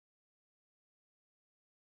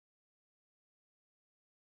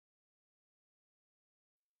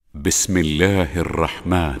بسم الله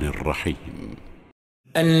الرحمن الرحيم.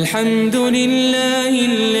 الحمد لله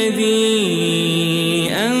الذي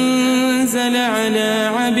أنزل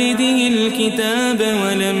على عبده الكتاب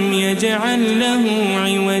ولم يجعل له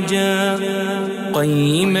عوجا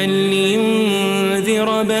قيما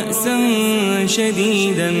لينذر بأسا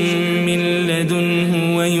شديدا من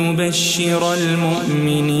لدنه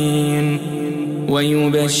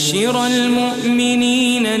ويبشر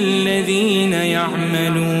المؤمنين الذين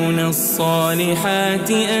يعملون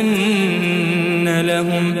الصالحات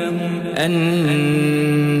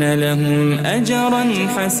أن لهم أجرا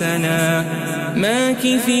حسنا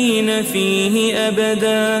ماكثين فيه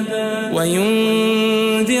أبدا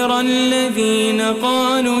وينذر الذين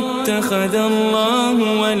قالوا اتخذ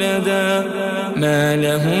الله ولدا ما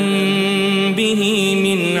لهم به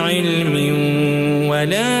من علم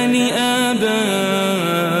ولا لآبائهم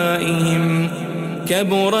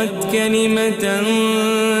كبرت كلمة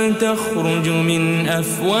تخرج من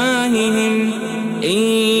أفواههم إن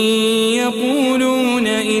يقولون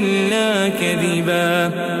إلا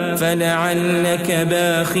كذبا فلعلك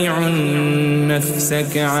باخع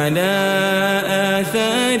نفسك على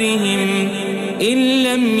آثارهم إن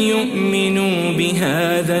لم يؤمنوا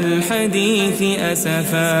بهذا الحديث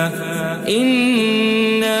أسفا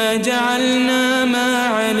إنا جعلنا ما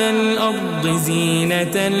على الأرض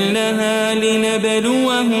زينة لها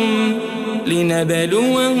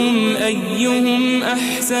لنبلوهم أيهم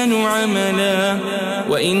أحسن عملا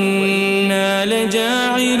وإنا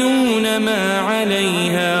لجاعلون ما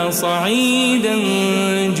عليها صعيدا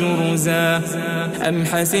جرزا أم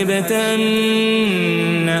حسبت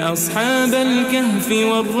أن أصحاب الكهف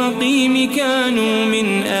والرقيم كانوا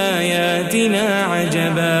من آياتنا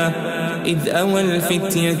عجبا إذ أوى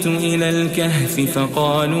الفتية إلى الكهف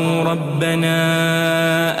فقالوا ربنا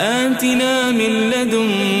آتنا من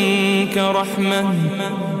لدنك رحمة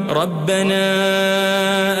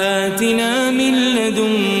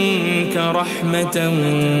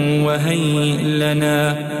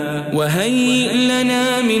وهيئ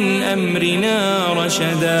لنا من أمرنا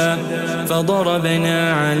رشدا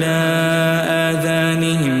فضربنا على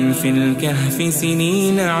آذانهم في الكهف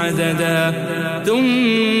سنين عددا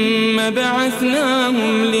ثم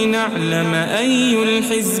بعثناهم لنعلم أي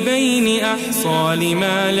الحزبين أحصى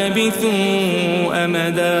لما لبثوا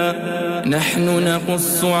أمدا نحن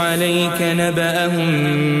نقص عليك نبأهم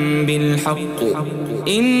بالحق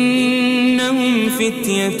إنهم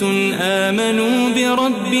فتية آمنوا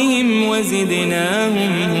بربهم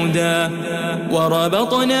وزدناهم هدى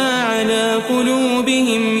وربطنا على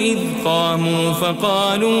قلوبهم إذ قاموا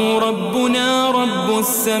فقالوا ربنا رب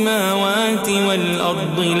السماوات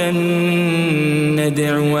والأرض لن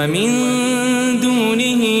ندعو من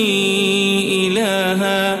دونه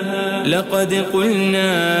إلها لقد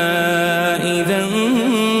قلنا إذا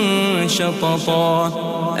شططا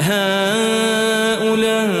هؤلاء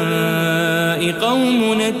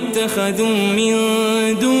قومنا اتخذوا من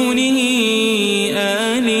دونه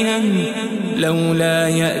آلهة لولا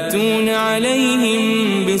يأتون عليهم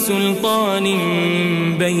بسلطان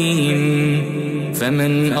بين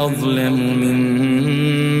فمن أظلم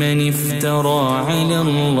ممن افترى على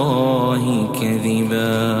الله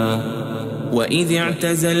كذبا وإذ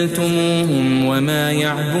اعتزلتموهم وما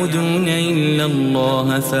يعبدون إلا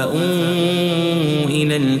الله فأووا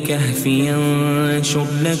إلى الكهف ينشر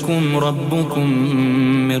لكم ربكم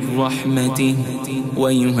من رحمته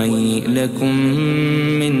ويهيئ لكم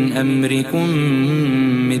من أمركم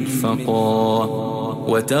مرفقا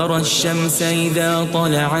وترى الشمس إذا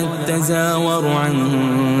طلعت تزاور عن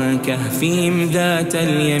كهفهم ذات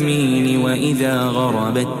اليمين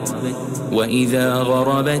وإذا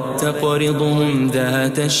غربت تقرضهم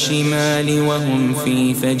ذات الشمال وهم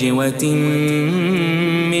في فجوة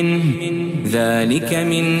منه ذلك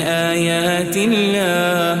من آيات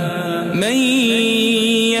الله من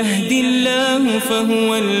يهد الله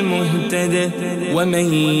فهو المهتد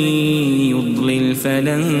ومن يضلل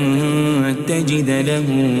فلن تجد له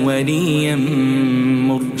وليا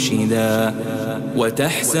مرشدا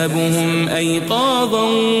وتحسبهم أيقاظا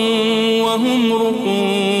وهم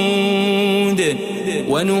رقود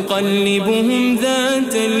ونقلبهم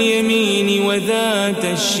ذات اليمين وذات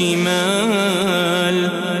الشمال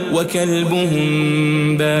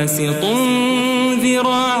وكلبهم باسط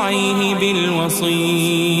ذراعيه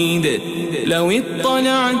بالوصيد لو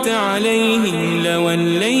اطلعت عليهم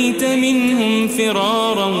لوليت منهم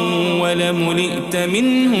فرارا ولملئت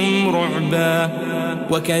منهم رعبا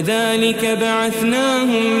وكذلك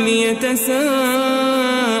بعثناهم ليتساءلوا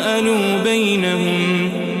بينهم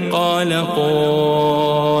قال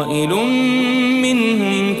قائل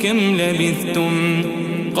منهم كم لبثتم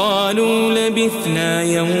قالوا لبثنا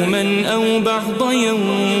يوما أو بعض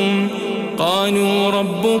يوم قالوا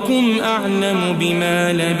ربكم أعلم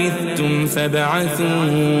بما لبثتم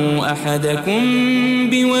فابعثوا أحدكم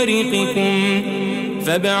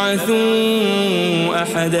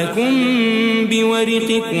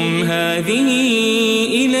بورقكم هذه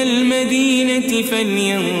إلى المدينة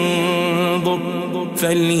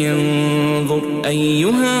فلينظر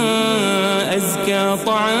أيها أزكى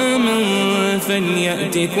طعاما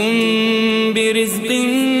فليأتكم برزق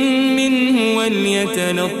منه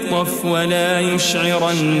وليتلطف ولا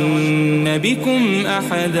يشعرن بكم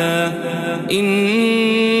أحدا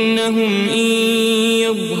إنهم إن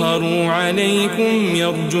يظهروا عليكم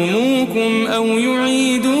يرجموكم أو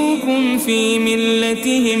يعيدوكم في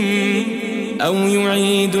ملتهم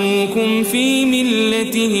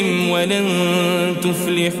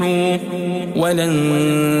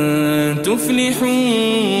ولن تفلحوا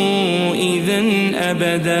إذن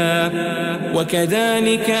أبدا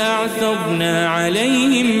وكذلك أعثرنا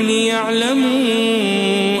عليهم ليعلموا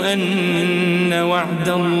أن وعد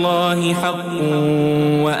الله حق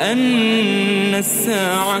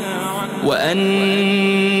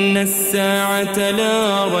وأن الساعة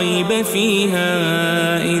لا ريب فيها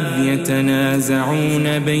إذ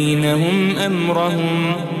يتنازعون بينهم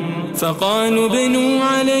أمرهم فقالوا ابنوا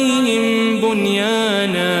عليهم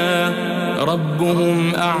بنيانا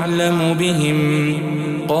ربهم أعلم بهم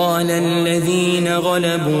قال الذين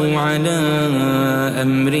غلبوا على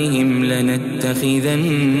أمرهم لنتخذن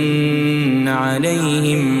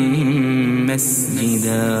عليهم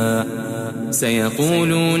مسجدا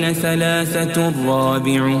سيقولون ثلاثة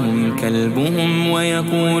رابعهم كلبهم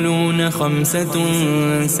ويقولون خمسة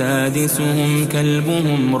سادسهم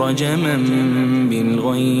كلبهم رجما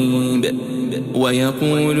بالغيب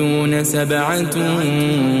ويقولون سبعة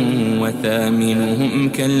وثامنهم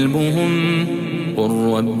كلبهم قل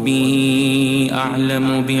ربي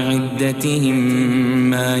أعلم بعدتهم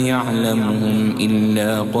ما يعلمهم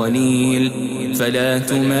إلا قليل فلا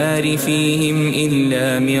تمار فيهم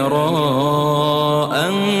إلا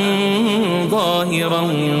مراء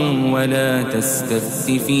ظاهرا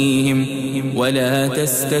ولا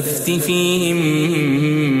تستفت فيهم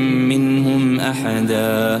منهم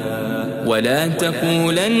أحدا ولا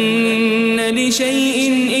تقولن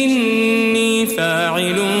لشيء إني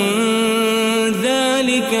فاعل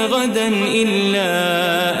ذلك غدا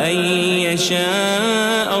إلا أن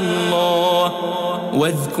يشاء الله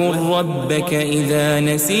واذكر ربك إذا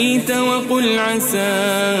نسيت وقل عسى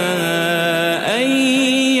أن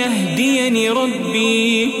يهديني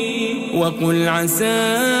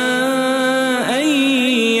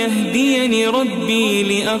ربي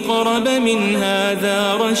لأقرب من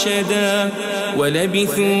هذا رشدا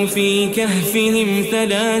ولبثوا في كهفهم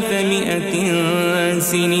 300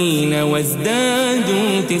 سنين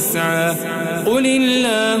وازدادوا 9 قل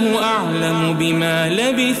الله أعلم بما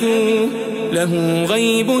لبثوا له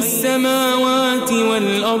غيب السماوات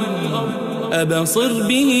والأرض أبصر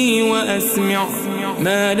به وأسمع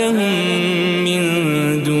ما لهم من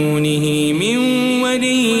دونه من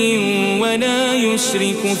ولي ولا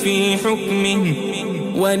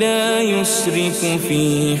يشرك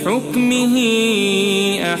في حكمه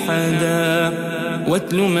أحدا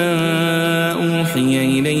واتل ما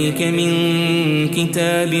أوحي إليك من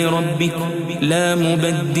كتاب ربك لا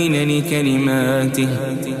مبدل لكلماته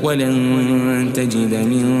ولن تجد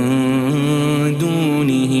من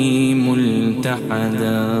دونه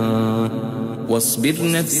ملتحدا واصبر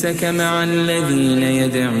نفسك مع الذين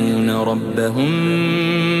يدعون ربهم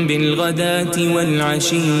بالغداة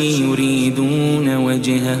والعشي يريدون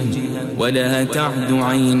وجهه ولا تعد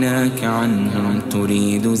عيناك عنهم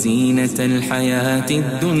تريد زينة الحياة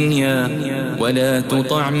الدنيا ولا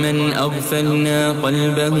تطع من أغفلنا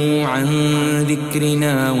قلبه عن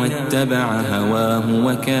ذكرنا واتبع هواه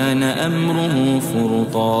وكان أمره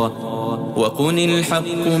فرطا وقل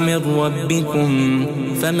الحق من ربكم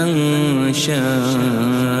فمن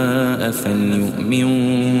شاء فليؤمن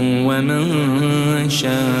ومن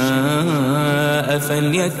شاء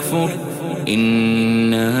فليكفر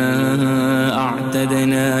إنا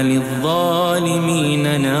أعتدنا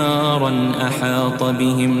للظالمين نارا أحاط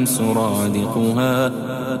بهم سرادقها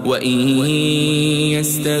وإن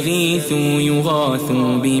يستغيثوا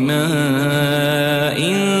يغاثوا بماء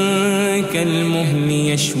كالمهل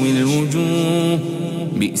يشوي الوجوه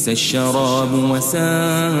بئس الشراب وساءت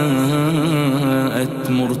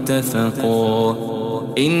مرتفقا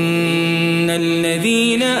إن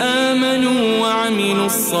الذين آمنوا وعملوا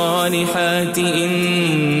الصالحات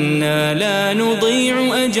إنا لا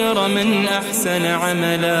نضيع أجر من أحسن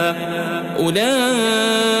عملا أولئك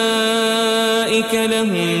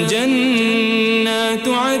لهم جنات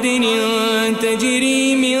عدن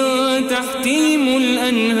تجري من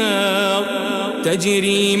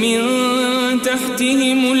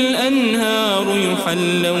تحتهم الأنهار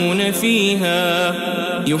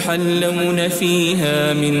يحلون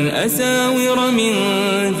فيها من أساور من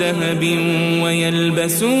ذهب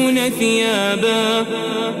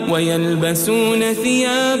ويلبسون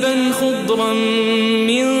ثيابا خضرا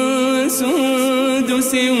من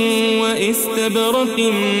سندس وإستبرق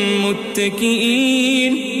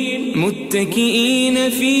متكئين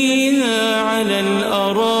فيها على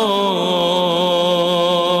الأرائك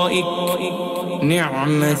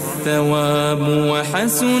نعم الثواب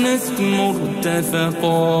وحسنت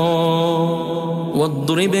مرتفقا.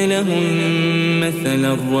 واضرب لهم مثل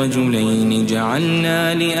الرجلين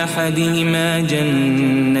جعلنا لأحدهما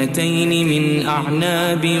جنتين من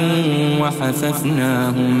أعناب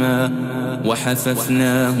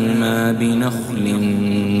وحففناهما بنخل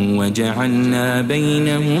وجعلنا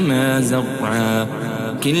بينهما زرعا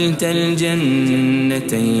كلتا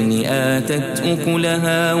الجنتين آتت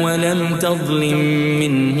أكلها ولم تظلم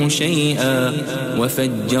منه شيئا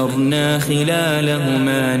وفجرنا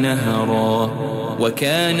خلالهما نهرا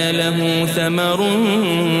وكان له ثمر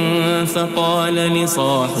فقال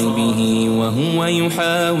لصاحبه وهو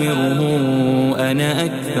يحاوره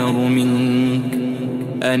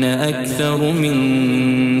أنا أكثر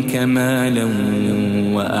منك مالا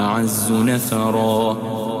وأعز نفرا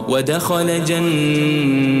ودخل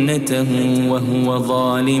جنته وهو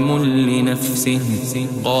ظالم لنفسه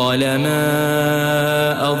قال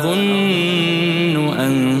ما أظن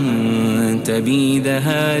أن تبيد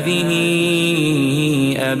هذه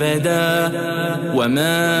أبدا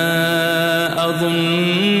وما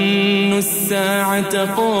أظن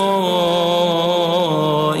الساعة قائمة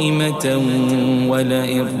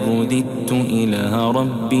ولئن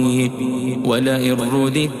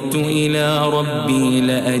رددت إلى ربي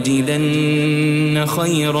لأجدن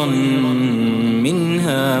خيرا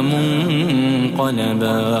منها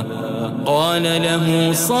منقلبا. قال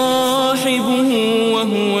له صاحبه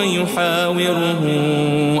وهو يحاوره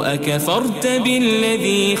أكفرت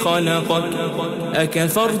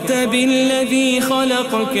بالذي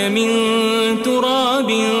خلقك من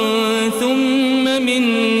تراب ثم من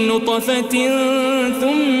نطفة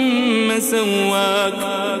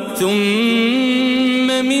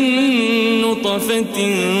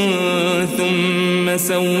ثم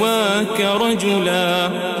سواك رجلا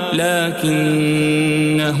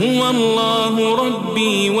لكن هو الله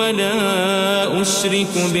ربي ولا أشرك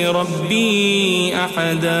بربي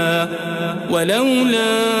أحدا.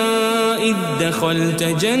 ولولا إذ دخلت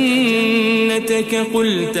جنتك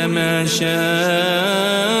قلت ما شاء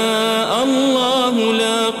الله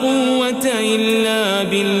لا قوة إلا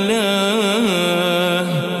بالله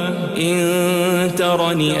إن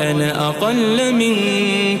ترني أنا أقل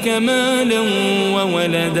منك مالا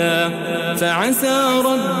وولدا فعسى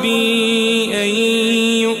ربي أن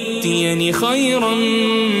يؤتيني خيرا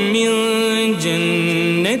من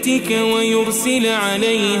جنتك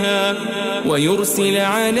ويرسل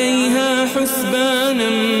عليها حسبانا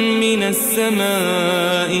من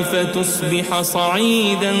السماء فتصبح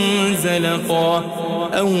صعيدا زلقا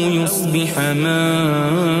أو يصبح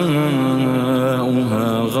ماؤها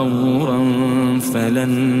غورا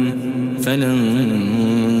فلن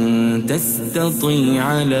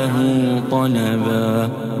تستطيع له طلبا.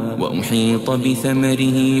 وأحيط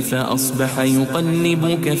بثمره فأصبح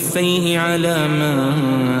يقلب كفيه على ما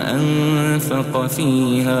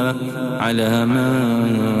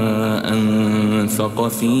أنفق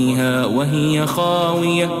فيها وهي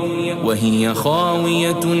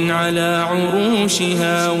خاوية على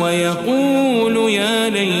عروشها ويقول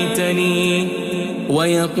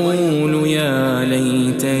يا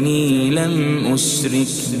ليتني لم أشرك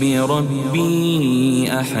بربي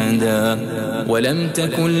أحدا. ولم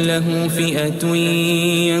تكن له فئة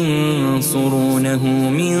ينصرونه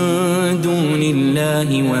من دون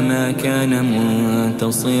الله وما كان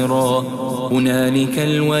منتصرا. هنالك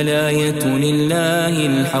الولاية لله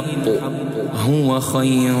الحق هو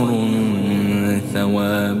خير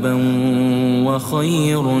ثوابا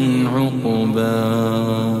وخير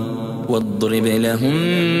عقبا. واضرب لهم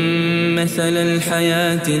مثل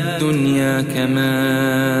الحياة الدنيا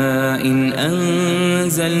كماء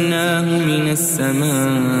أنزلناه من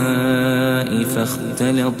السماء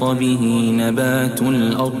فاختلط به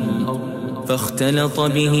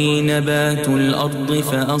نبات الأرض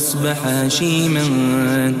فأصبح هشيما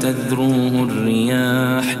تذروه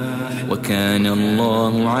الرياح وكان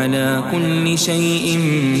الله على كل شيء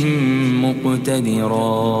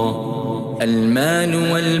مقتدرا.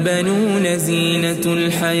 المال والبنون زينة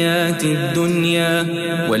الحياة الدنيا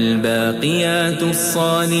والباقيات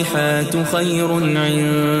الصالحات خير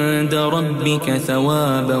عند ربك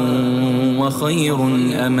ثوابا وخير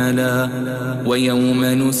أملا ويوم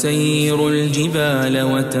نسير الجبال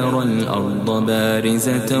وترى الأرض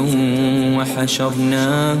بارزة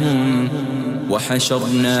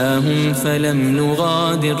وحشرناهم فلم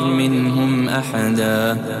نغادر منهم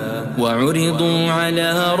أحدا وعرضوا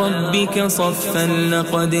على ربك صفا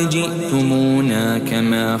لقد جئتمونا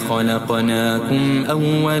كما خلقناكم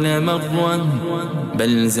أول مرة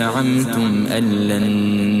بل زعمتم أن لن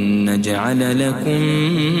نجعل لكم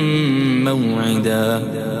موعدا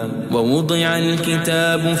ووضع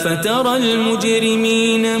الكتاب فترى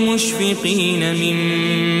المجرمين مشفقين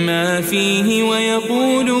مما فيه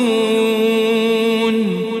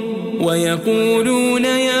ويقولون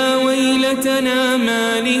يا ويلتنا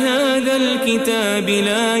ما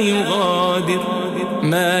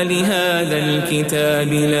لهذا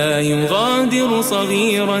الكتاب لا يغادر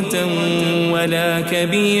صغيرة ولا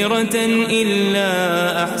كبيرة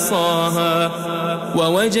إلا أحصاها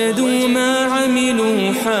ووجدوا ما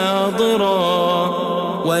عملوا حاضرا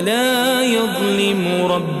ولا يظلم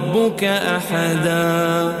ربك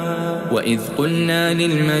أحدا وإذ قلنا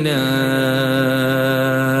للملائكة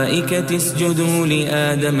اسجدوا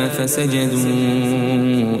لآدم فسجدوا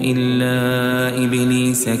إلا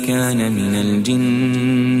إبليس كان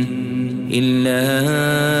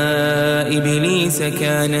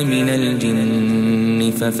من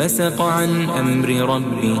الجن ففسق عن أمر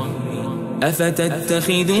ربه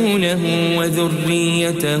أفتتخذونه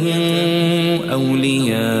وذريته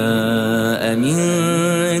أولياء من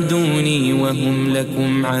دوني وهم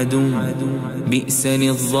لكم عدو بئس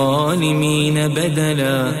للظالمين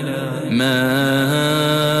بدلا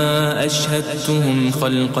ما أشهدتهم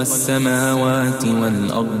خلق السماوات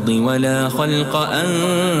والأرض ولا خلق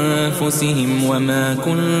أنفسهم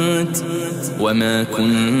وما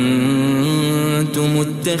كنت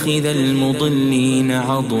متخذ المضلين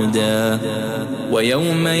عضدا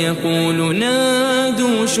ويوم يقول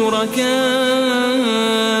نادوا شركائي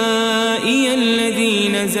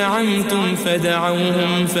الذين زعمتم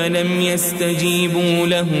فدعوهم فلم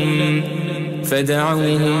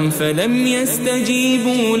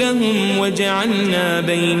يستجيبوا لهم وجعلنا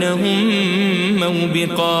بينهم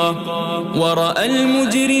موبقا ورأى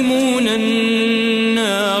المجرمون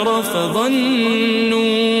النار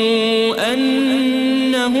فظنوا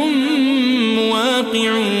أنهم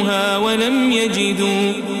مواقعوها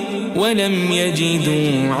ولم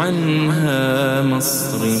يجدوا عنها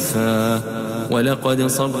مصرفا ولقد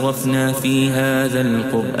صرفنا في هذا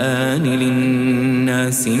القرآن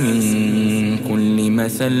للناس من كل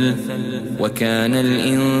مثل وكان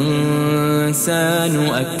الإنسان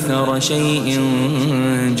أكثر شيء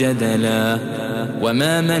جدلا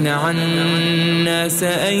وما منع الناس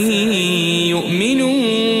أن يؤمنوا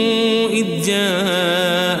إذ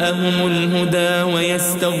جاءهم الهدى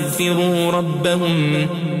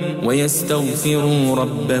ويستغفروا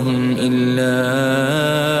ربهم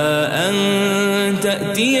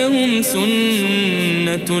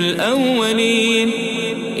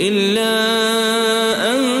إلا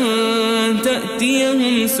أن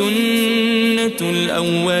تأتيهم سنة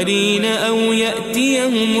الأولين أو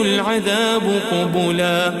يأتيهم العذاب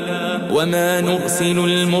قبلا وما نرسل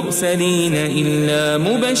المرسلين إلا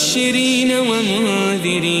مبشرين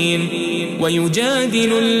ومنذرين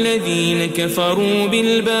ويجادل الذين كفروا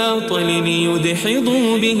بالباطل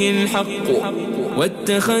ليدحضوا به الحق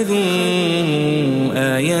واتخذوا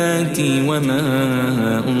آياتي وما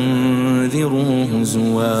أنذروا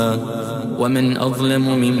هزوا ومن أظلم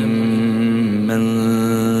ممن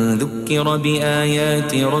ذكر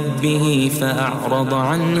بآيات ربه فأعرض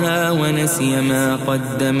عنها ونسي ما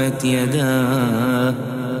قدمت يداه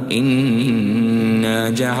إنا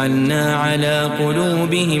جعلنا على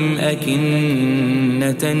قلوبهم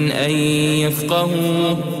أكنة أن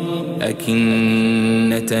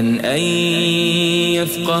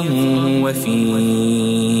يفقهوه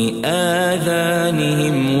وفي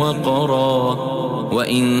آذانهم وقرا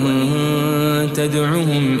وإن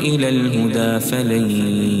تدعهم إلى الهدى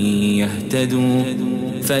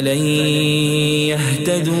فلن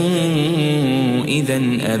يهتدوا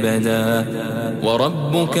إذن أبدا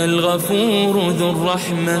وربك الغفور ذو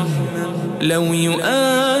الرحمة لو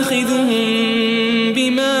يؤاخذهم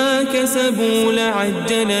بما كسبوا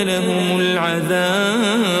لعجل لهم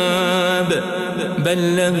العذاب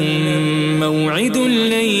بل لهم موعد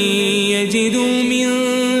لن يجدوا من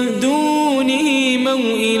دونه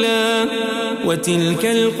موئلا وتلك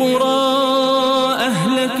القرى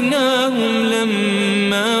أهلكناهم لما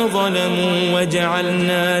ما ظلموا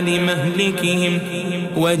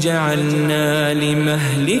وجعلنا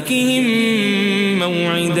لمهلكهم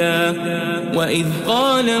موعدا. وإذ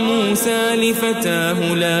قال موسى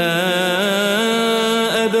لفتاه لا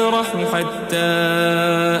أبرح حتى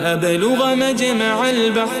أبلغ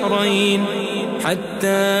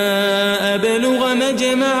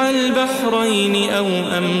مجمع البحرين أو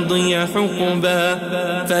أمضي حقبا.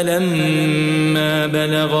 فلما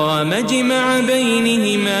بلغا مجمع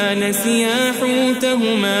بينهما نسيا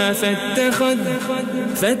حوتهما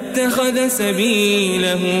فاتخذ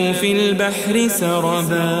سبيله في البحر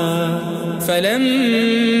سربا.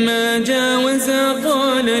 فلما جاوزا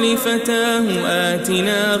قال لفتاه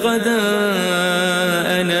آتنا غداءنا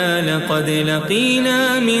لقد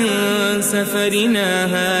لقينا من سفرنا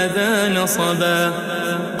هذا نصبا.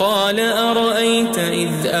 قال أرأيت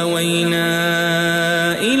إذ أوينا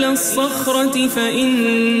إلى الصخرة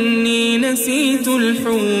فإني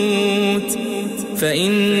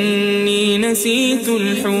نسيت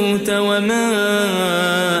الحوت وما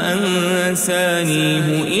أنسانيه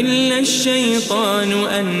إلا الشيطان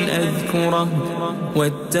أن أذكره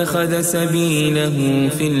واتخذ سبيله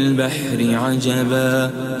في البحر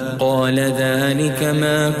عجبا. قال ذلك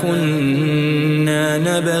ما كنا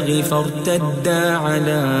نبغي فارتدا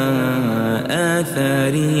على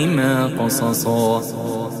آثارهما قصصا.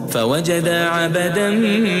 فوجدا عبدا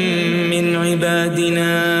من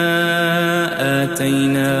عبادنا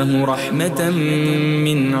آتيناه رحمة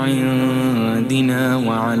من عندنا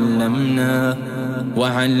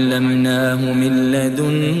وعلمناه من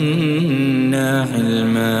لدنا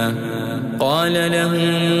علما. قال له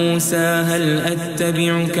موسى هل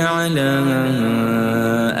أتبعك على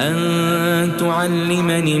أن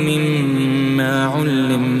تعلمني مما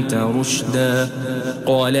علمت رشدا.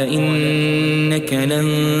 قال إنك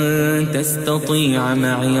لن تستطيع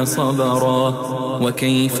معي صبرا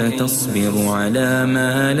وكيف تصبر على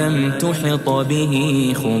ما لم تحط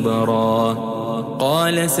به خبرا.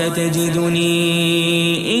 قال ستجدني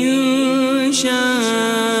إن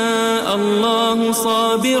شاء الله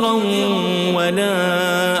صابرا ولا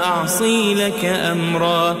أعصي لك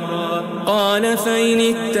أمرا. قال فإن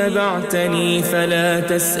اتبعتني فلا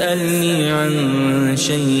تسألني عن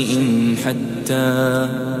شيء حتى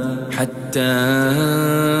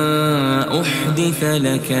أحدث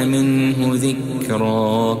لك منه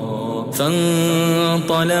ذكرا.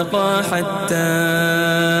 فانطلقا حتى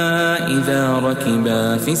إذا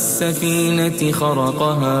ركبا في السفينة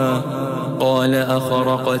خرقها قال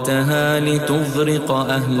أخرقتها لتغرق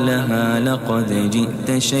أهلها لقد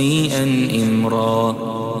جئت شيئا إمرا.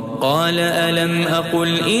 قال ألم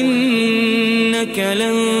أقل إنك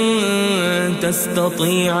لن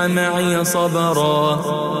تستطيع معي صبرا.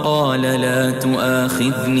 قال لا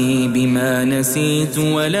تؤاخذني بما نسيت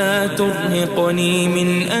ولا ترهقني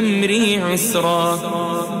من أمري عسرا.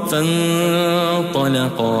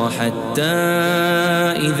 فانطلقا حتى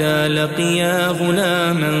إذا لقيا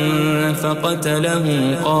غلاما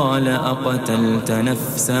فقتله قال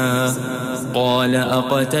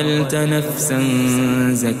أقتلت نفسا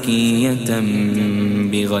زكية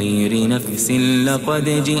بغير نفس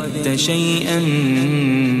لقد جئت شيئا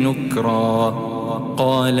نكرا.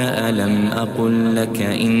 قال ألم أقل لك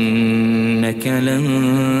إنك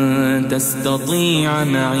لن تستطيع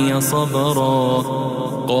معي صبرا.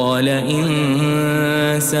 قال إن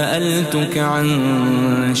سألتك عن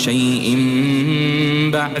شيء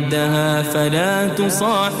بعدها فلا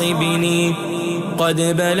تصاحبني قد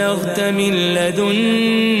بلغت من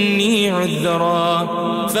لدني عذرا.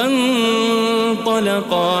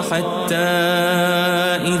 فانطلقا حتى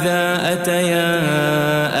إذا أتيا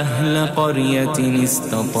أهل قرية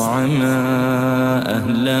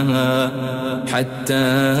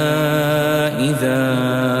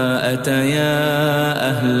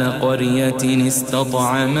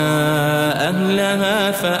استطعما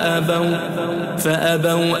أهلها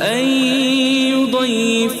فأبوا أن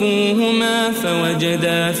يضيفوهما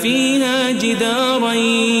فوجدا فيها جدارا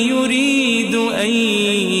يريد أن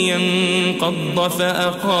ينقض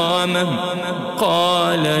فأقامه.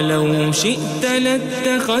 قال لو شئت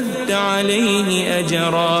لاتخذت عليه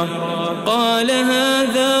أجرا. قال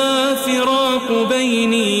هذا فراق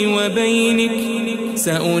بيني وبينك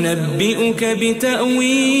سأنبئك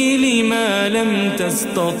بتأويل ما لم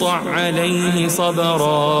تستطع عليه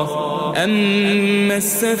صبرا. أما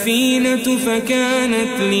السفينة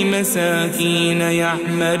فكانت لمساكين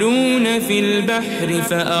يعملون في البحر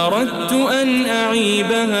فأردت أن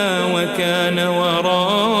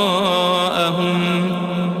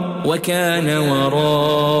وكان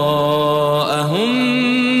وراءهم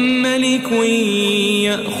ملك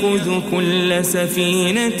يأخذ كل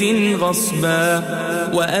سفينة غصبا.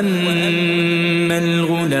 وأما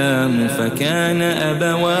الغلام فكان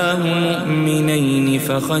أبواه مؤمنين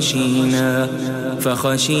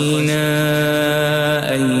فخشينا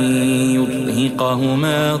أن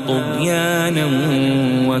يرهقهما طغيانا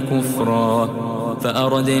وكفرا،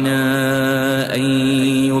 فأردنا أن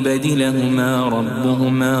يبدلهما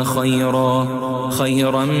ربهما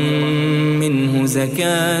خيرا منه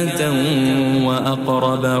زكاة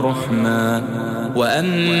وأقرب رحما.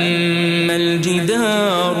 وأما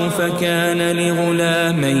الجدار فكان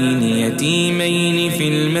لغلامين يتيمين في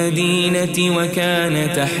المدينة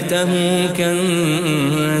وكان تحته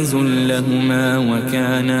كنز لهما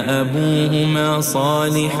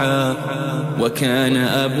وكان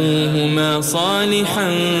أبوهما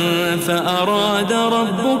صالحا فأراد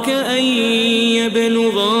ربك أن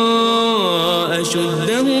يبلغا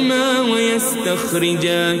أشدهما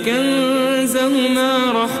ويستخرجا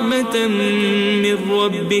كنزهما رحمة من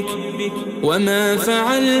ربك وما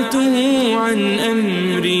فعلته عن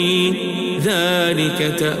أمري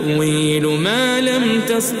ذلك تأويل ما لم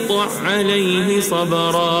تسطع عليه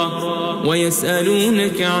صبرا.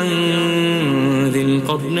 ويسألونك عن ذي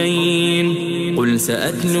القرنين قل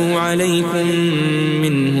سأتلو عليكم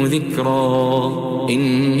منه ذكرا.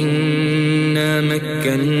 إنا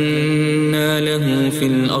مكنا له في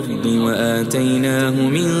الأرض وآتيناه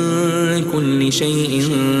من كل شيء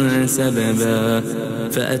سببا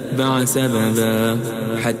فأتبع سببا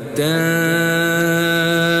حتى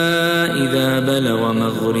إذا بلغ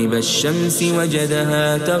مغرب الشمس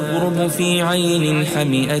وجدها تغرب في عين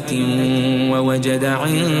حمئة ووجد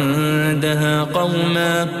عندها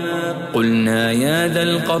قوما قلنا يا ذا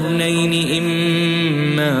القرنين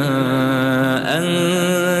إما أن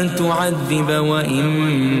تعذب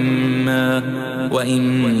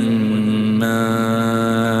وإما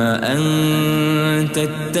أن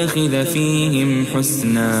تتخذ فيهم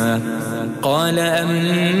حسنا. قال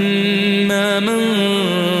أما من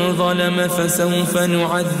ظلم فسوف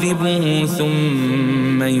نعذبه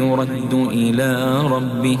ثم يرد إلى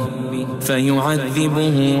ربه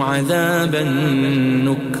فيعذبه عذابا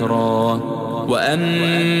نكرا.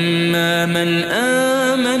 وأما من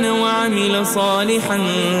آمن وعمل صالحا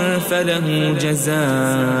فله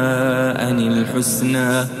جزاء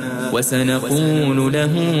الحسنى وسنقول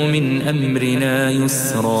له من أمرنا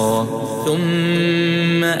يسرا.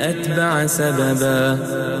 ثم أتبع سببا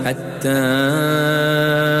حتى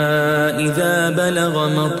إذا بلغ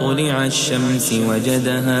مطلع الشمس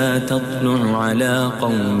وجدها تطلع على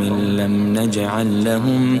قوم لم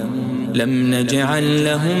نجعل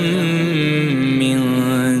لهم من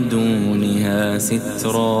دونها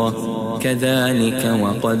سترا. كذلك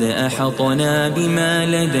وقد أحطنا بما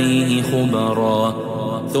لديه خبرا.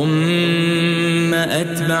 ثم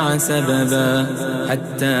أتبع سببا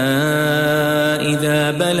حتى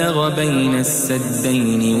إذا بلغ بين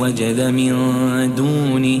السدين وجد من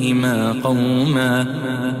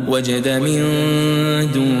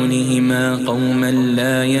دونهما قوما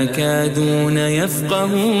لا يكادون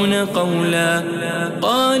يفقهون قولا.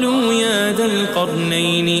 قالوا يا ذا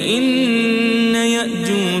القرنين إن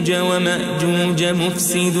يأجوج ومأجوج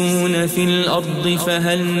مفسدون في الأرض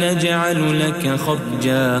فهل نجعل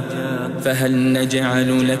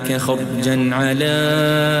لك خرجا على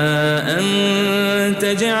أن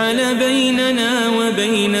تجعل بيننا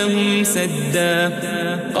وبينهم سدا.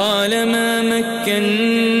 قال ما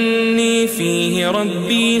مكني فيه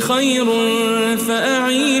ربي خير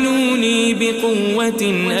فأعينوني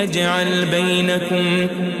بقوة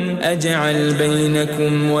أجعل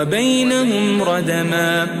بينكم وبينهم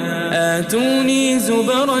ردما. آتوني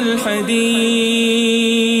زبر الحديد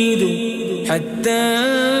حتى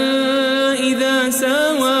إذا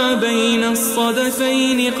ساوى بين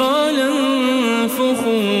الصدفين قال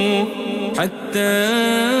انفخوا حتى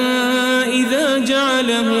إذا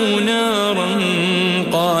جعله نارا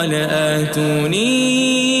قال آتوني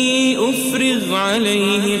أفرغ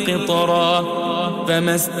عليه قطرا.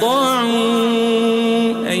 فما استطاعوا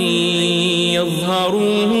أن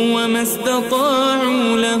يظهروه وما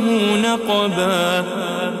استطاعوا له نقبا.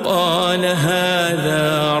 قال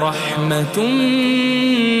هذا رحمة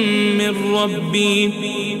من ربي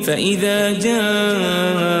فإذا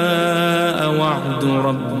جاء وعد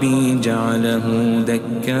ربي جعله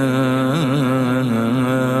دكاء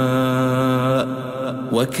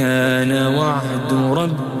وكان وعد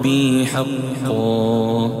ربي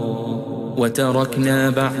حقا. وتركنا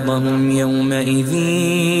بعضهم يومئذ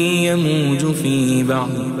يموج في بعض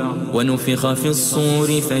ونفخ في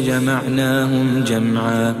الصور فجمعناهم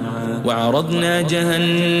جمعا. وعرضنا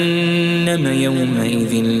جهنم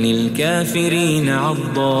يومئذ للكافرين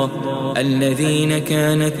عرضا الذين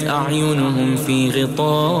كانت أعينهم في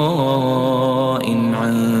غطاء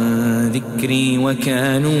عن ذكري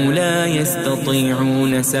وكانوا لا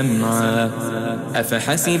يستطيعون سمعا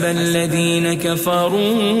أفحسب الذين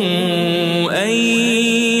كفروا أن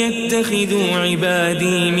يتخذوا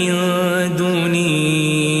عبادي من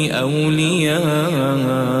دوني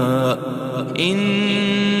أولياء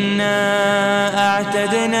إنا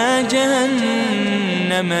أعتدنا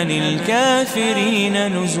جهنم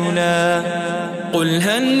للكافرين نزلا قل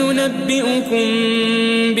هل ننبئكم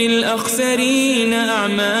بالأخسرين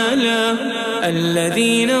أعمالا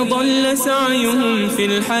الذين ضل سعيهم في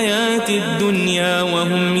الحياة الدنيا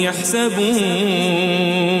وهم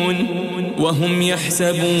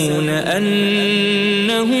يحسبون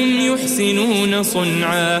أنهم يحسنون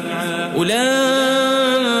صنعا أولئك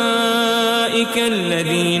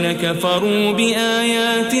الذين كفروا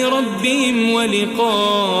بآيات ربهم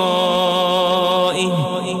ولقائه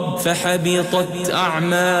فحبطت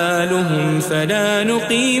أعمالهم فلا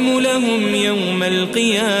نقيم لهم يوم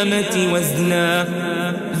القيامة وزنا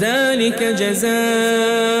ذلك جزاؤهم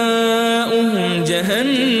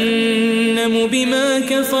جهنم بما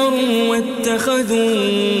كفروا واتخذوا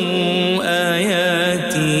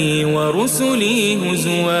آياتي ورسلي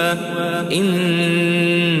هزوا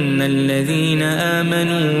إن الذين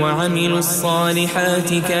آمنوا وعملوا الصالحات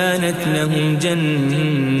كانت لهم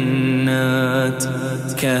جنات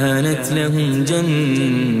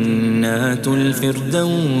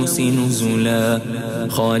الفردوس نزلا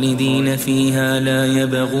خالدين فيها لا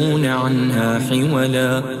يبغون عنها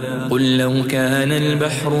حولا قل لو كان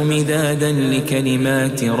البحر مدادا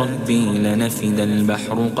لكلمات ربي لنفد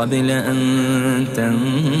البحر قبل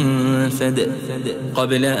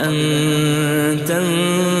أن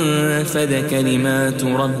تنفد كلمات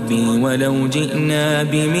ربي ولو جئنا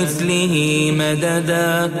بمثله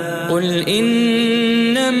مددا قل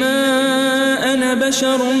إنما أنا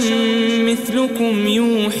بشر مثلكم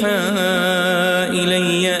يوحى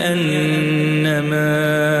إلي أنما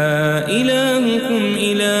إلهكم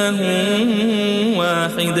إله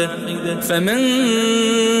واحد فمن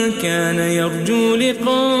كان يرجو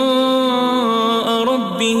لقاء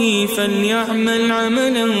ربه فليعمل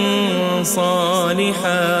عملا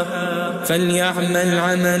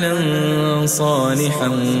صالحا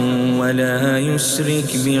ولا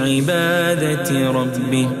يشرك بعبادة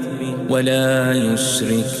ربه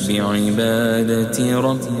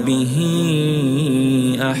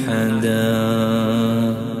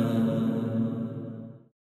أحدا.